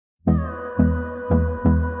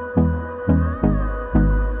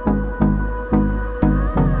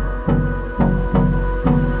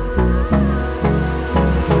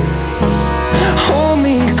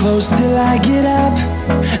close till I get up.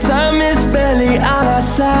 Time is barely on our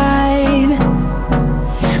side.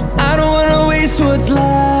 I don't wanna waste what's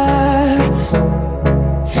left.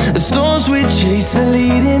 The storms we chase are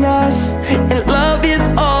leading us, and love is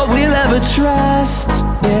all we'll ever trust.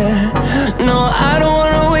 Yeah, no, I don't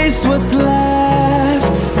wanna waste what's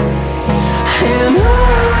left. And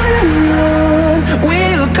on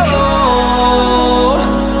we'll go,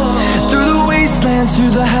 through the wastelands,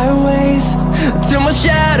 through the highways, till my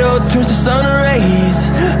shadow turns to sun rays.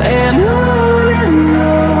 And on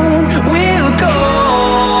we'll go,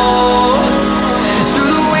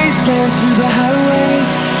 through the wastelands, through the highways,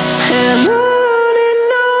 and on we'll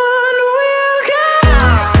go.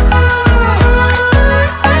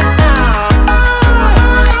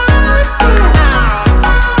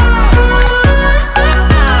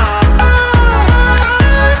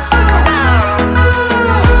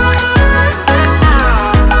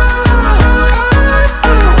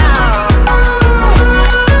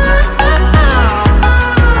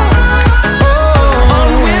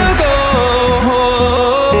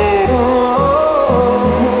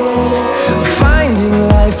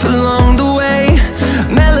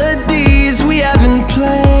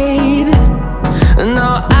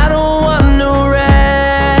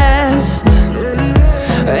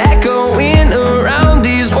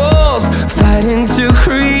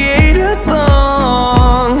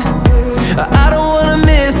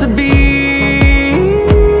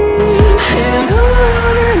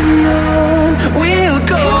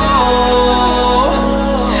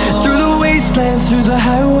 Through the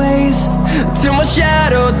highways, till my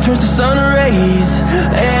shadow turns to sun rays.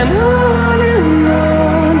 And on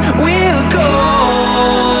we'll go,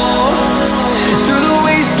 through the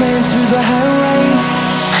wastelands, through the highways,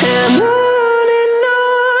 and on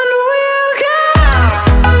we'll go.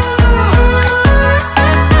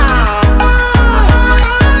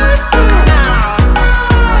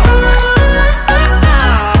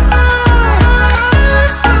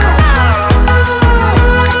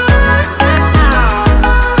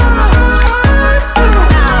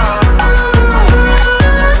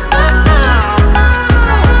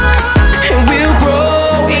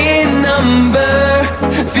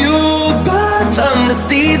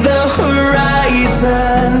 See the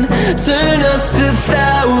horizon, turn us to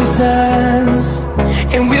thousands,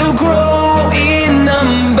 and we'll grow in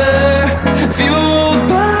number, fueled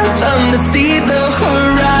by them. To see the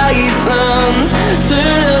horizon,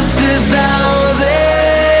 turn us to thousands,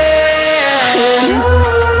 and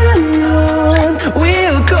on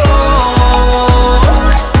we'll go,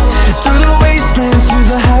 through the wastelands, through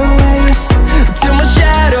the highways, till my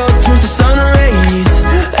shadow turns to sun rays.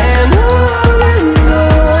 And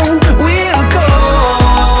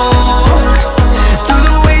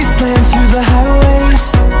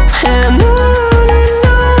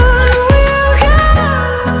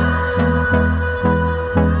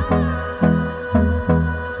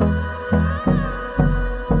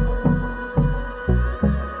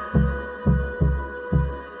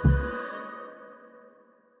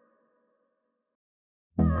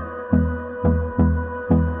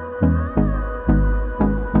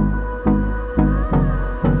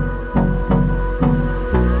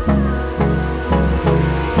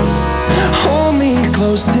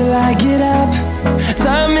close till I get up.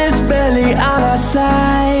 Time is barely on our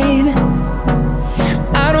side.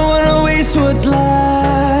 I don't wanna waste what's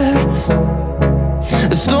left.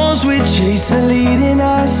 The storms we chase are leading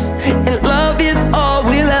us, and love is all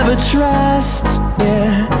we'll ever trust.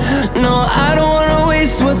 Yeah, no, I don't wanna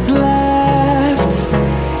waste what's left.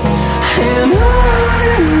 And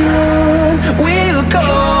on we'll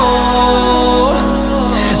go,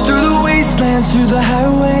 through the wastelands, through the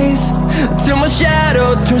highways, till my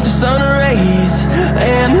shadow turns to sun rays.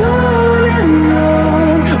 And on